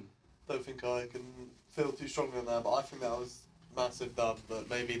 Don't think I can feel too strongly on that, but I think that was massive dub, but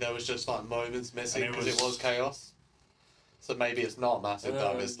maybe there was just like moments missing And it because it was chaos. So maybe it's not massive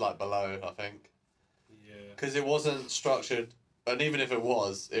dub, it's Um, like below, I think. Yeah. Because it wasn't structured, and even if it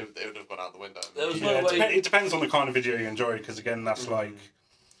was, it would have gone out the window. There was Yeah, no way. it depends on the kind of video you enjoy, because again, that's like,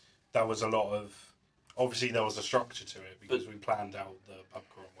 that was a lot of, obviously there was a structure to it, because we planned out the pub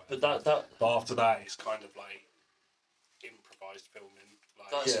crawl and whatever. But But after that, it's kind of like improvised filming.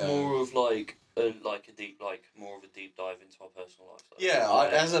 Like, that's Yeah. more of like a deep more of a deep dive into our personal life. Though. Yeah,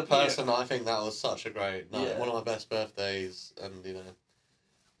 as a person, I think that was such a great night. Yeah. One of my best birthdays, and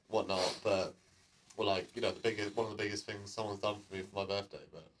whatnot. But well, like the biggest, one of the biggest things someone's done for me for my birthday.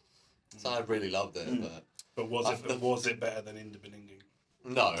 But So I really loved it, but was it better than In the Beninging?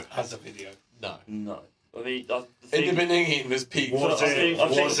 No. As a video? No. No. I mean, In the Beninging was peak. Was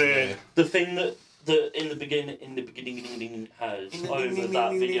it? The thing that in the beginning has over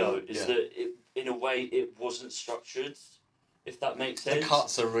that video is that it, in a way, it wasn't structured. If that makes sense. The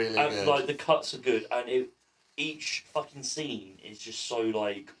cuts are really good. Like the cuts are good, and each fucking scene is just so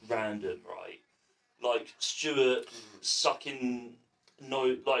like random, right? Like Stuart sucking,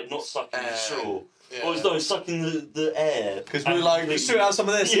 not sucking the straw. Yeah. Or no, sucking the air. Because we were like, let's do out some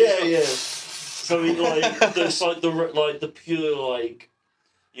of this. Yeah. So it, like there's like the pure like,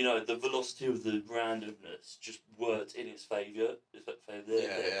 you know, the velocity of the randomness just worked in its favour.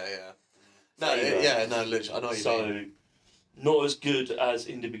 Yeah. No, literally, I know what you mean. Not as good as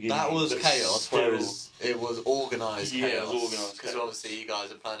In the Beginning. That was chaos, still, whereas it was organised chaos. Yeah, it was organised because chaos. obviously you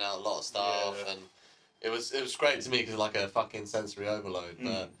guys are planning out a lot of stuff, and it was great to me because like a fucking sensory overload.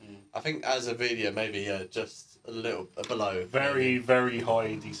 But I think as a video, maybe just a little below. Very, very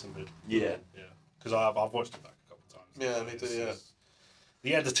high decent vid. Yeah. Because I've watched it back a couple of times. Yeah, me too. Yeah.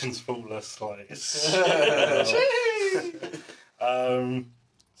 The editing's faultless. Like it's.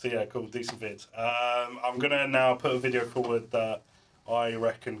 So yeah, cool, decent vid. I'm gonna now put a video forward that I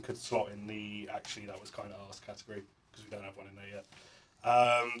reckon could slot in the that was kind of arse category because we don't have one in there yet.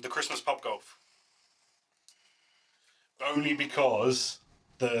 The Christmas pub golf. Only because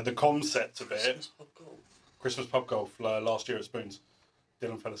the concept of it. Christmas pub golf last year at Spoons.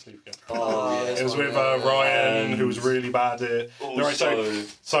 Dylan fell asleep again. Oh, it was with Ryan, who was really bad at it. Also,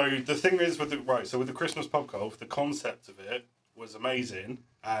 So the thing is with the Christmas pub golf, the concept of it was amazing,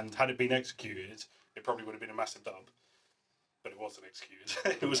 and had it been executed, it probably would have been a massive dub. But it wasn't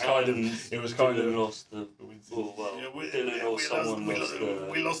executed. It was kind of. Dylan lost the. Dylan or someone lost the.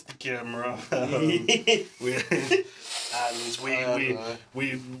 We lost the camera.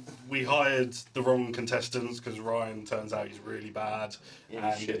 We hired the wrong contestants because Ryan turns out he's really bad,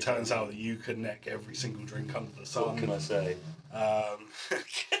 and it turns out that you can neck every single drink under the sun. What can I say?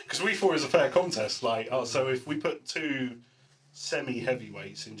 Because we thought it was a fair contest. So if we put two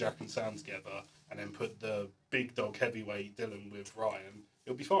semi-heavyweights in Jack and Sam together, and then put the big dog heavyweight Dylan with Ryan,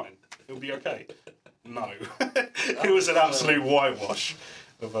 it'll be fine. It'll be okay. No, it was an absolute whitewash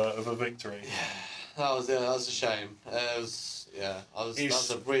of a victory. That was a shame. That was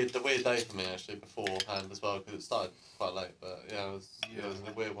a weird day for me actually beforehand as well because it started quite late. But it was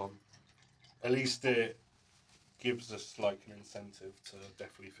a weird one. At least it gives us like an incentive to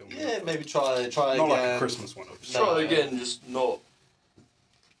definitely film. Yeah, maybe try not again. Not like a Christmas one. Obviously. Try again, just not.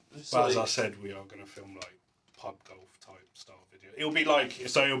 But as I said, we are going to film like pub golf type style video. It'll be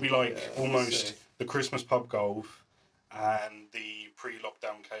like almost the Christmas pub golf and the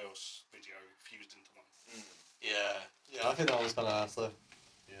pre-lockdown chaos video fused into one. Yeah, I think that was kind of ass though.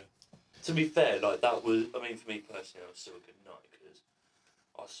 Yeah. To be fair, like that was. I mean, for me personally, it was still a good night because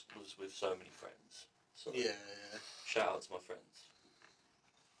I was with so many friends. So shout out to my friends.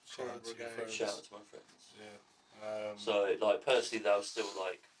 Shout out to your friends. Shout out to my friends. Yeah. So like personally, that was still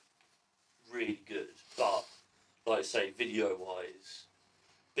like really good, but like I say, video wise,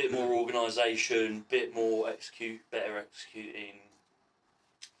 bit more organisation, bit more better executing,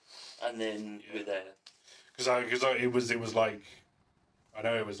 and then we're there. Because it was like, I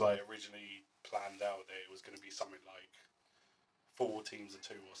know it was like originally planned out that it was going to be something like 4 teams of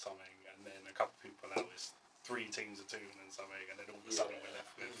 2 or something, and then a couple of people out was 3 teams of 2 and then something, and then all of a sudden we're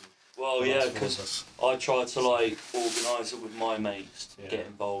left with. Well, yeah, because I tried to like organise it with my mates to get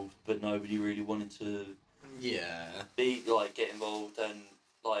involved, but nobody really wanted to. Get involved, and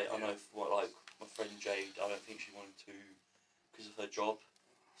like I know like my friend Jade, I don't think she wanted to because of her job.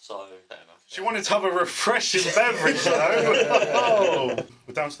 So fair enough. She wanted to have a refreshing beverage though.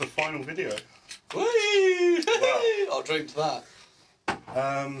 We're down to the final video. Whee! Wow. I'll drink to that.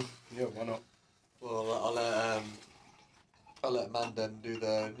 Yeah, why not? Well, I'll let Mandan do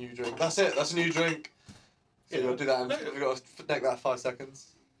the new drink. That's it. That's a new drink. So we've got to do that. We've got to neck that 5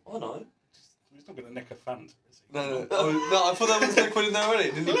 seconds. I know. He's not going to neck a Fanta, is he? No. I thought that was liquid in there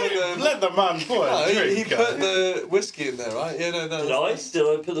already. Didn't he let the man pour a drink. He put the whiskey in there, right? Yeah, no. Did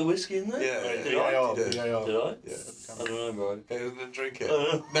I put the whiskey in there? Yeah. Did I? Did I? Yeah. I don't know, bro. Okay, then drink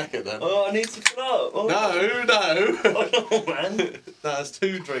it. Neck it then. Oh, I need to fill up. Oh. No. I know, man. No, it's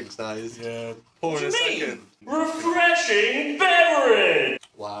 2 drinks now. He's pouring a second. Refreshing beverage!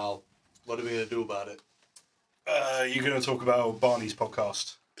 Wow. What are we going to do about it? You're going to talk about Barney's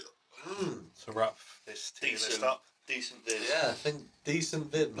podcast to wrap this tier list up. decent vid. Yeah, I think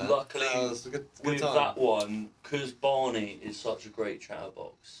decent vid, man. Luckily, it was a good with time. that one, because Barney is such a great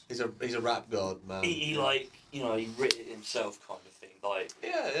chatterbox. He's a rap god, man. He like, you know, he writ it himself kind of thing. Like,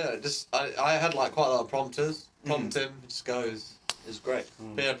 Yeah. Just I had like quite a lot of prompters. Prompt him, just goes. it's great.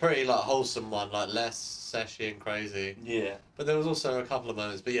 Been a pretty like wholesome one, like less seshy and crazy. Yeah. But there was also a couple of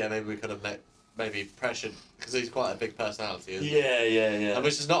moments. But yeah, maybe we could have maybe pressured because he's quite a big personality, isn't he? Yeah. And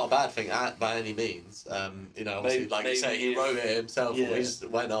which is not a bad thing by any means. You know, obviously, like you say, he wrote it himself. Yeah. He just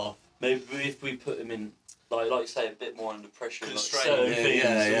went off. Maybe if we put him in, like you say, a bit more under pressure, like Constrained, certain things,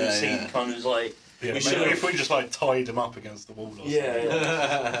 yeah. kind of like. Yeah, We maybe should've- if we just like tied him up against the wall or something.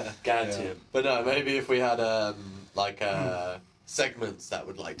 Gagged Yeah. him. But no, maybe if we had segments that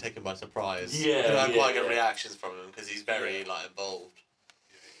would like take him by surprise. Yeah, Could have yeah, quite good yeah. reactions from him because he's very like involved.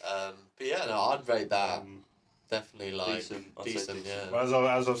 But yeah, no, I'd rate that definitely like Decent, I'd say decent. decent. Yeah. Well,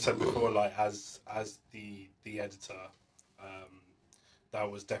 as I've said before, like as the editor, that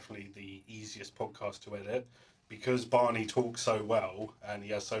was definitely the easiest podcast to edit because Barney talks so well and he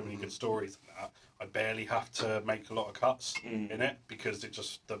has so many good stories and that. I barely have to make a lot of cuts in it because it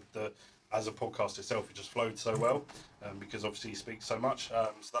just the as a podcast itself it just flowed so well because obviously he speaks so much.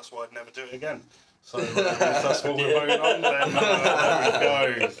 So that's why I'd never do it again. So if that's what we're voting on, then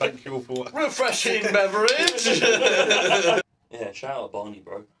there we go. Thank you all for watching. Refreshing beverage. Yeah, shout out Barney,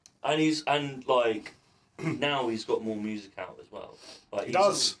 bro. And like now he's got more music out as well. Like He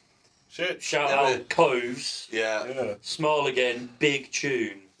does. Shit. Shout Yeah, out Coves. Yeah. Yeah. Smile Again, big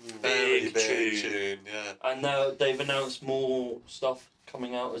tune. Very Big big tune. tune. Yeah. And now they've announced more stuff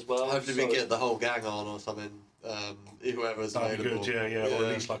coming out as well. Hopefully we get the whole gang on or something. Whoever's That'd be available. good, yeah, or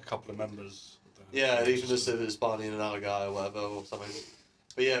at least like a couple of members. Yeah, even just if it's Barney and another guy or whatever or something.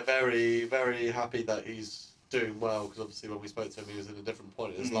 But yeah, very, very happy that he's doing well because obviously when we spoke to him, he was in a different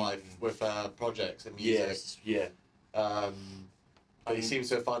point in his life with projects and music. Yes, yeah. But he seems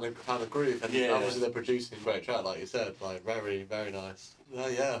to have found a groove, and Yeah. obviously they're producing a great track, like you said, like very, very nice.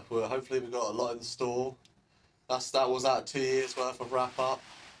 Yeah, well, hopefully we've got a lot in store. That was 2 years worth of wrap up.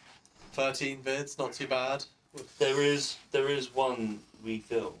 13 vids, not too bad. There is one we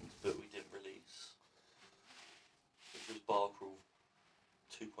filmed but we didn't release, which was Bar Crawl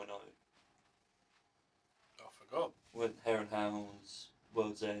 2.0. I forgot. Went Hare and Hounds,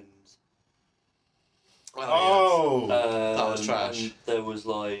 World's End. Oh, That was trash. And there was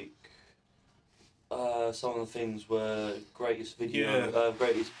like some of the things were greatest video,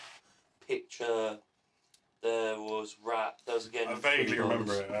 greatest picture. There was rap. There was again. I vaguely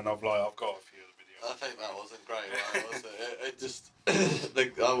remember it, and I've got a few of the videos. I think that wasn't great, right, was it? It just...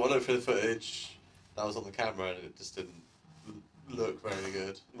 I went for the footage that was on the camera and it just didn't look very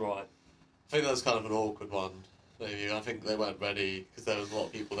good. Right. I think that was kind of an awkward one, maybe. I think they weren't ready because there was a lot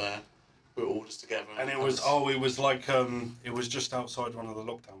of people there. We were all just together. And it was like it was just outside one of the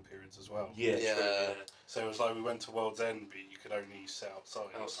lockdown periods as well. Yeah. Yeah. True, yeah. So it was like we went to World's End, but you could only sit outside. or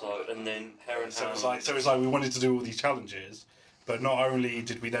something Outside, like and that. then Hare and So Hounds. it was like we wanted to do all these challenges, but not only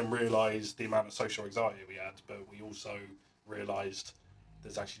did we then realise the amount of social anxiety we had, but we also realised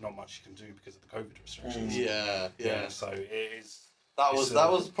there's actually not much you can do because of the COVID restrictions. Yeah. So it is. That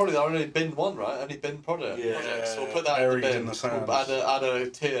was probably the only bin one, right? Only bin project. Yeah. Projects. We'll put that in the Buried bin. in the sand. We'll add a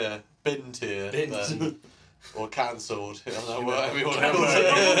tier, bin tier. Bin. then. Or cancelled. I don't know whatever you want to Cancelled.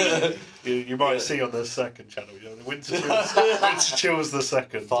 call it. You might see on the second channel. You know, Winter Chills the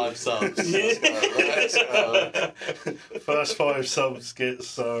second. 5 subs. Let's go. First 5 subs get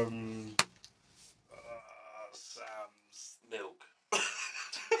some Sam's. Milk.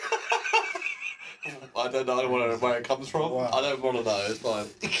 I don't know where it comes from. Wow. I don't want to know. It's fine.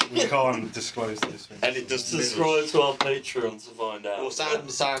 We can't disclose this. And it just Subscribe to our Patreon to find out. Well,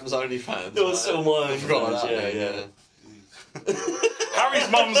 Sam's OnlyFans. It was still mine. I forgot about that. Yeah. Harry's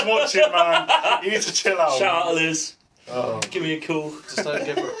mum's watching, man. You need to chill out. Shout out Liz. Oh. Give me a call. Just don't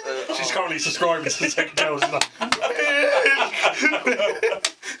give her. She's currently subscribing to the second channel. She's like,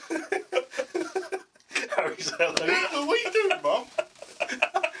 Harry's hello. What are you doing, mum?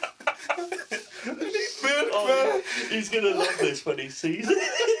 Oh, he's gonna love this when he sees it.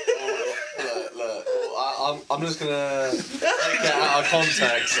 Look. I'm just gonna take it out of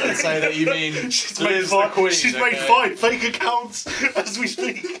context and say that you mean She's Liz the Queen. She's made 5 fake accounts as we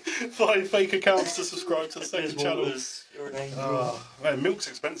speak. 5 fake accounts to subscribe to the second channel. You're an angel. Oh, man, milk's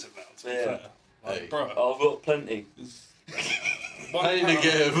expensive now, to be Yeah. fair. Like, Hey. bro. Oh, I've got plenty. Pay to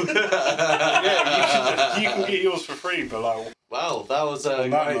give. Yeah, you can get yours for free, but like, Wow, that was a On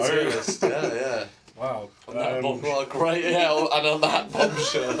that great note. series. Yeah. wow. On that bomb. What a great and on that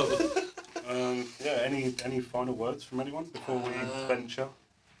bombshell. Yeah. Any final words from anyone before we venture?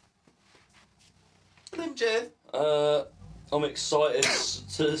 I'm Jeff. I'm excited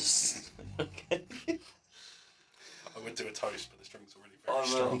to. Okay. I would do a toast, but this drink's already very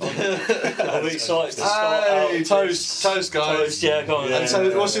strong. I'm excited to start out. Toast, guys. Toast, yeah, go on. And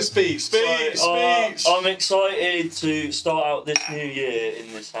so, what's your speech? Speech. I'm excited to start out this new year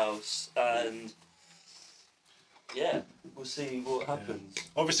in this house, and yeah, we'll see what happens. Yeah.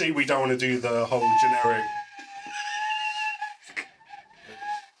 Obviously, we don't want to do the whole generic.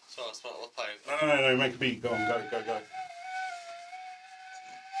 Sorry, I smell what's playing. No, make a beat. Go on, go.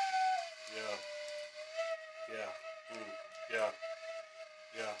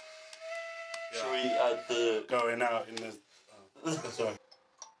 Yeah. Shall we add the going out in the? Sorry.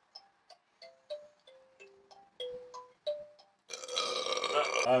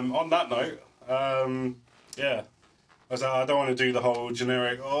 On that note, yeah. I don't want to do the whole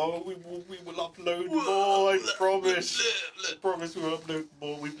generic. Oh, we will upload more. I promise. Promise we'll upload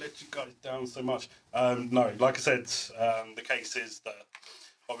more. We've let you guys down so much. No, like I said, the case is that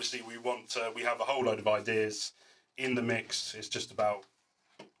obviously we have a whole load of ideas in the mix. It's just about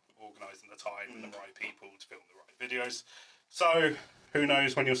organising the time and the right people to film the right videos. So who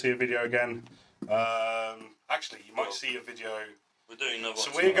knows when you'll see a video again? Actually, you might see a video. We're doing another.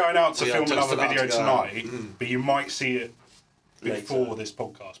 So we're going out to film another video tonight, but you might see it before later. this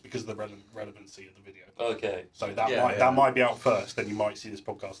podcast because of the relevancy of the video. Okay. So that might be out first. Then you might see this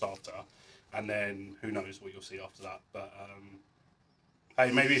podcast after, and then who knows what you'll see after that. But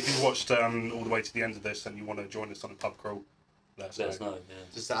hey, maybe if you watched all the way to the end of this and you want to join us on a pub crawl, let us know. Yeah.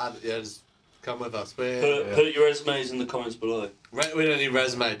 Just come with us. Put your resumes in the comments below. We don't need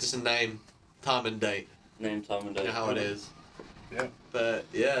resume, just a name, time and date. Name, time, and date. You know how it is. Yeah. But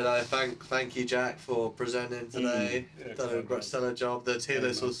yeah, no, thank you, Jack, for presenting today. Done a stellar job. The tier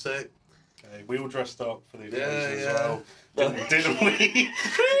list was sick. Okay, we all dressed up for the occasion as well. Didn't we?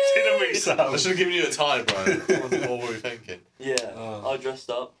 Didn't we, Sam? I should have given you a tie, bro. What were we thinking? Yeah, I dressed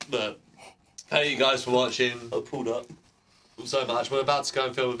up. But thank you guys for watching. I pulled up. So much. We're about to go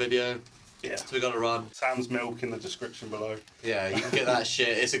and film a video. Yeah. So we got to run. Sam's milk in the description below. Yeah, you can get that shit.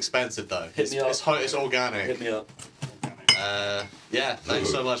 It's expensive though. Hit me up. It's organic. Hit me up. Yeah, thanks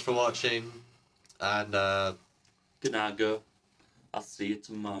so much for watching. And good night, girl. I'll see you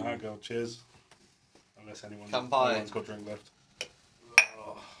tomorrow. Alright, girl. Cheers. Unless anyone's got a drink left.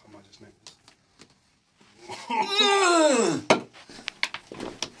 Oh, I might just nick this.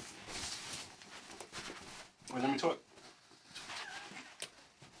 Wait, let me talk.